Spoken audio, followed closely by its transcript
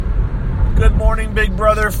Good morning, Big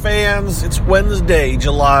Brother fans. It's Wednesday,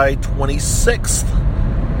 July 26th.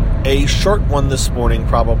 A short one this morning,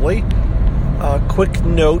 probably. Quick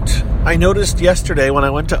note. I noticed yesterday when I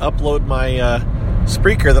went to upload my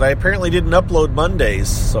Spreaker that I apparently didn't upload Mondays.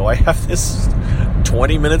 So I have this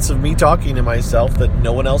 20 minutes of me talking to myself that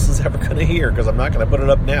no one else is ever going to hear because I'm not going to put it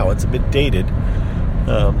up now. It's a bit dated.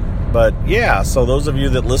 But yeah, so those of you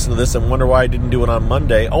that listen to this and wonder why I didn't do it on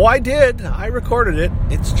Monday, oh, I did. I recorded it.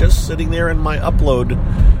 It's just sitting there in my upload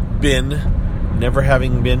bin, never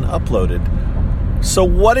having been uploaded. So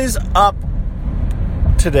what is up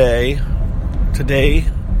today? Today,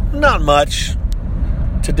 not much.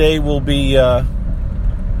 Today will be,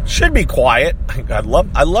 should be quiet. I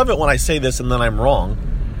love it when I say this and then I'm wrong.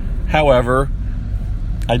 However,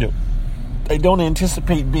 I don't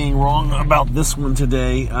anticipate being wrong about this one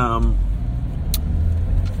today.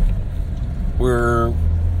 We're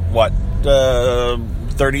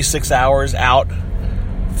 36 hours out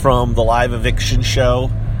from the live eviction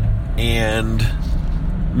show, and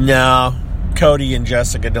no, Cody and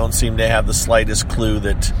Jessica don't seem to have the slightest clue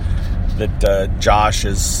that Josh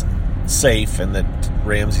is safe and that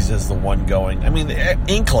Ramses is the one going. I mean, the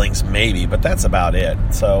inklings maybe, but that's about it.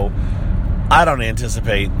 So I don't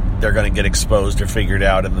anticipate they're going to get exposed or figured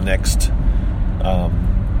out in the next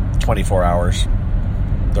 24 hours,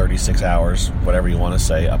 36 hours, whatever you want to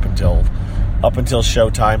say, up until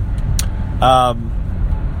showtime.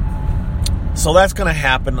 So that's going to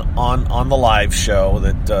happen on the live show,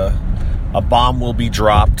 that a bomb will be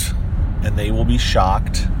dropped and they will be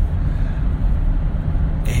shocked.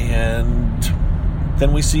 And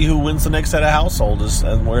then we see who wins the next set of households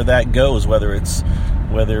and where that goes, whether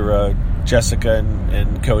Jessica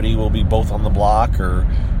and Cody will be both on the block, or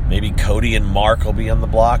maybe Cody and Mark will be on the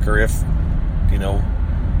block, or if,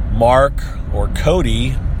 Mark or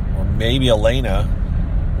Cody or maybe Elena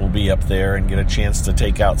will be up there and get a chance to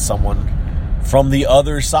take out someone from the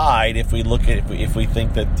other side if we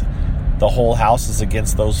think that the whole house is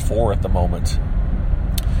against those four at the moment.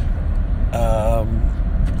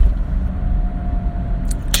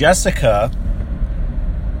 Jessica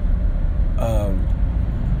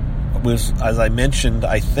was, as I mentioned,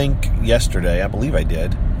 I think yesterday, I believe I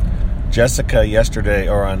did, Jessica yesterday,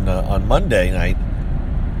 or on Monday night,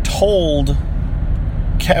 told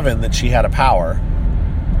Kevin that she had a power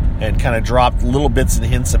and kind of dropped little bits and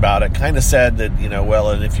hints about it. Kind of said that,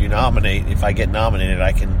 and if I get nominated,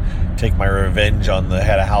 I can take my revenge on the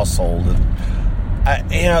head of household.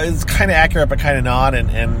 And it's kind of accurate, but kind of not.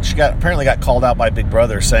 And she apparently got called out by Big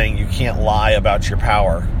Brother saying you can't lie about your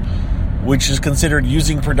power, which is considered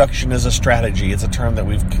using production as a strategy. It's a term that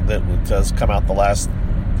has come out the last,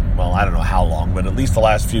 I don't know how long, but at least the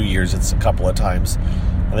last few years. It's a couple of times.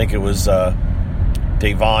 I think it was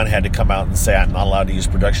Davon had to come out and say I'm not allowed to use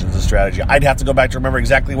production as a strategy. I'd have to go back to remember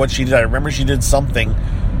exactly what she did. I remember she did something,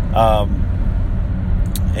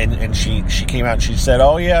 and she came out and she said,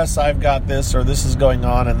 "Oh yes, I've got this," or "This is going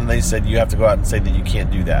on," and then they said you have to go out and say that you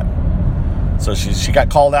can't do that. So she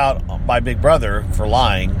got called out by Big Brother for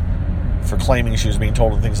lying, for claiming she was being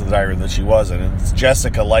told the things in the diary that she wasn't. And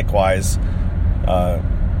Jessica, likewise,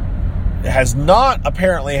 has not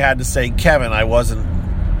apparently had to say, Kevin, I wasn't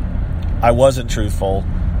truthful.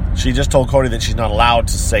 She just told Cody that she's not allowed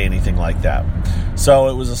to say anything like that. So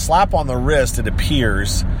it was a slap on the wrist, it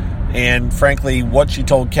appears. And frankly, what she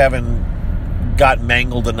told Kevin got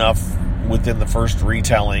mangled enough within the first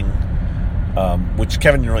retelling, which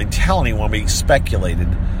Kevin didn't really tell anyone, but he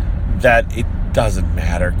speculated that it doesn't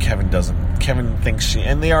matter. Kevin thinks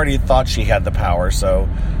and they already thought she had the power, so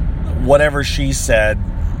whatever she said,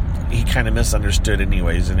 he kind of misunderstood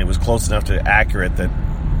anyways, and it was close enough to accurate that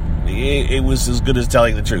it was as good as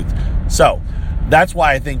telling the truth. So that's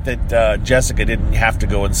why I think that Jessica didn't have to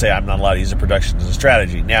go and say I'm not allowed to use a production as a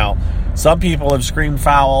strategy. Now, some people have screamed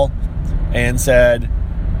foul and said,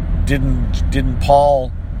 didn't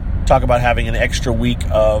Paul talk about having an extra week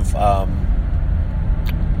of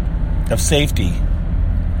safety?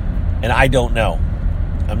 And I don't know.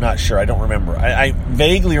 I'm not sure. I don't remember. I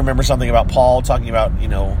vaguely remember something about Paul talking about,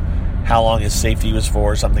 how long his safety was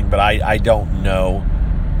for or something, but I don't know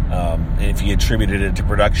if he attributed it to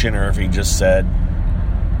production or if he just said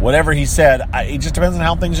whatever he said. It just depends on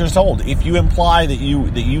how things are told. If you imply that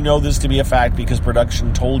you know this to be a fact because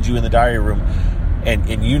production told you in the diary room,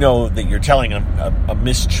 and you know that you're telling a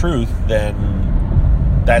mistruth,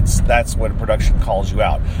 then that's when production calls you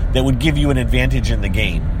out. That would give you an advantage in the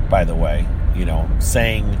game, by the way.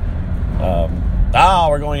 Saying,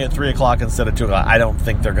 we're going at 3 o'clock instead of 2 o'clock. I don't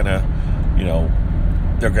think they're gonna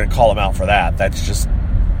call him out for that. That's just,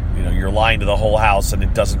 you're lying to the whole house, and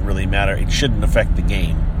it doesn't really matter. It shouldn't affect the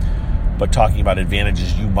game. but talking about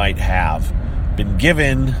advantages you might have been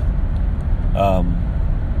given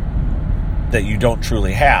that you don't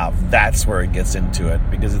truly have. That's where it gets into it,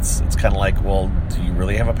 because it's kind of like, well, do you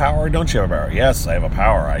really have a power or don't you have a power? Yes, I have a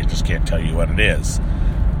power. I just can't tell you what it is.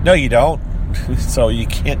 No, you don't. So you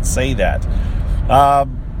can't say that.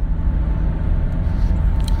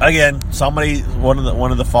 Again,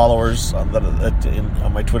 one of the followers on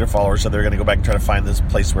my Twitter followers said they're going to go back and try to find this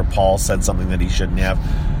place where Paul said something that he shouldn't have.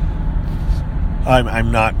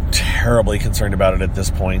 I'm not terribly concerned about it at this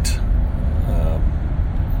point.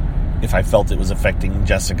 If I felt it was affecting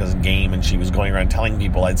Jessica's game and she was going around telling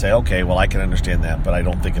people, I'd say, okay, well, I can understand that, but I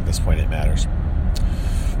don't think at this point it matters.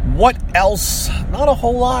 What else? Not a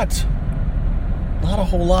whole lot. Not a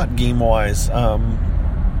whole lot game-wise. No,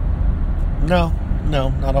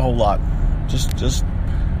 not a whole lot. Just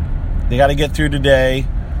they got to get through today.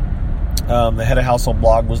 The Head of Household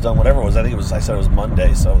blog was done, whatever it was. I said it was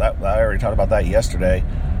Monday, so that I already talked about that yesterday.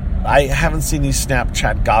 I haven't seen these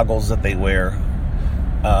Snapchat goggles that they wear.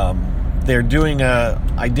 They're doing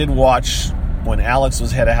I did watch when Alex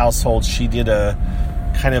was Head of Household. She did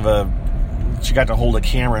she got to hold a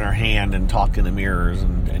camera in her hand and talk in the mirrors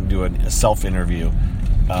and do a self-interview.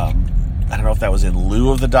 I don't know if that was in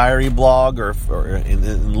lieu of the diary blog or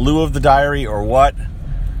in lieu of the diary or what,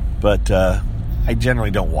 but I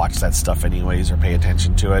generally don't watch that stuff anyways or pay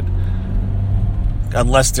attention to it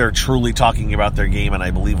unless they're truly talking about their game and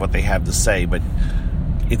I believe what they have to say. But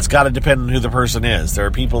it's got to depend on who the person is. There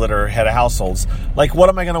are people that are head of households. Like, what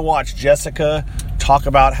am I going to watch? Jessica talk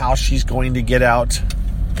about how she's going to get out,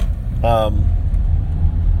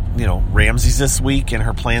 Ramses this week and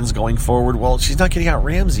her plans going forward. Well, she's not getting out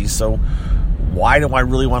Ramses, so why do I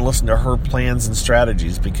really want to listen to her plans and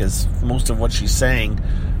strategies? Because most of what she's saying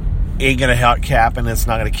ain't going to cap and it's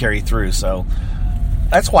not going to carry through. So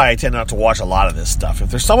that's why I tend not to watch a lot of this stuff. If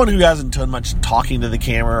there's someone who hasn't done much talking to the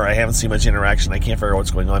camera or I haven't seen much interaction, I can't figure out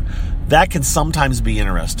what's going on, that can sometimes be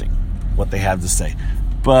interesting, what they have to say.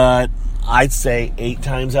 But I'd say 8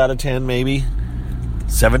 times out of 10, maybe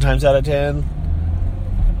 7 times out of 10,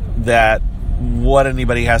 that what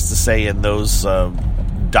anybody has to say in those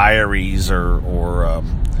diaries or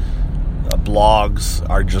blogs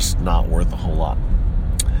are just not worth a whole lot.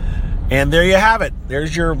 And there you have it.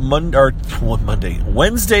 There's your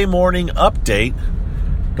Wednesday morning update.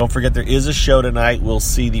 Don't forget there is a show tonight. We'll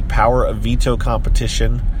see the Power of Veto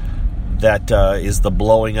competition. That is the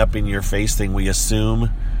blowing up in your face thing. We assume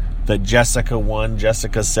that Jessica won.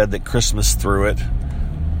 Jessica said that Christmas threw it,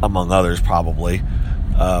 among others probably.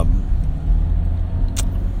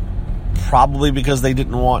 Probably because they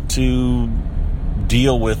didn't want to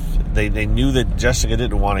deal with... They knew that Jessica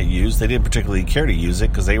didn't want to use. They didn't particularly care to use it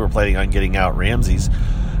because they were planning on getting out Ramses.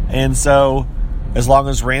 And so, as long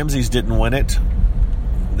as Ramses didn't win it,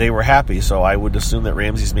 they were happy. So I would assume that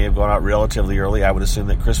Ramses may have gone out relatively early. I would assume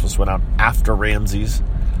that Christmas went out after Ramses.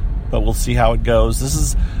 But we'll see how it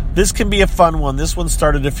goes. This can be a fun one. This one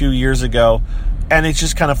started a few years ago. And it's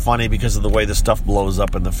just kind of funny because of the way the stuff blows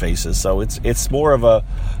up in the faces. So it's more of a...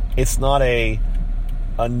 It's not a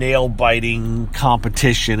nail-biting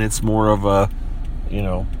competition. It's more of a,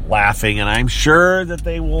 laughing. And I'm sure that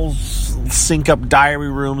they will sync up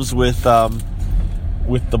diary rooms with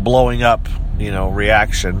the blowing up,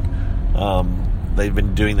 reaction. They've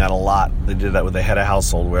been doing that a lot. They did that with the Head of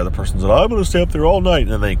Household where the person said, I'm going to stay up there all night.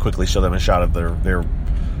 And then they quickly show them a shot of they're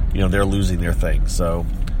losing their thing. So,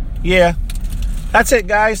 yeah. That's it,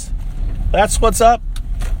 guys. That's what's up.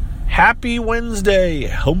 Happy Wednesday.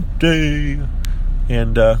 Hump Day.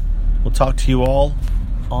 And we'll talk to you all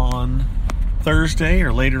on Thursday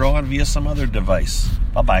or later on via some other device.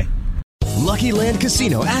 Bye-bye. Lucky Land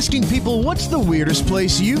Casino, asking people, what's the weirdest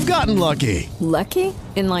place you've gotten lucky? Lucky?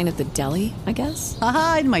 In line at the deli, I guess?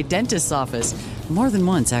 Aha, in my dentist's office. More than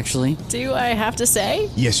once, actually. Do I have to say?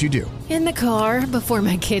 Yes, you do. In the car before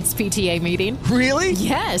my kids' PTA meeting. Really?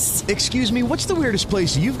 Yes. Excuse me, what's the weirdest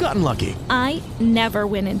place you've gotten lucky? I never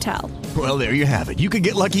win and tell. Well, there you have it. You can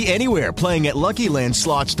get lucky anywhere, playing at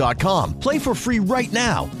LuckyLandSlots.com. Play for free right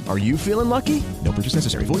now. Are you feeling lucky? No purchase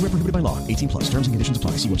necessary. Void where prohibited by law. 18+. Terms and conditions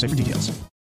apply. See website for details.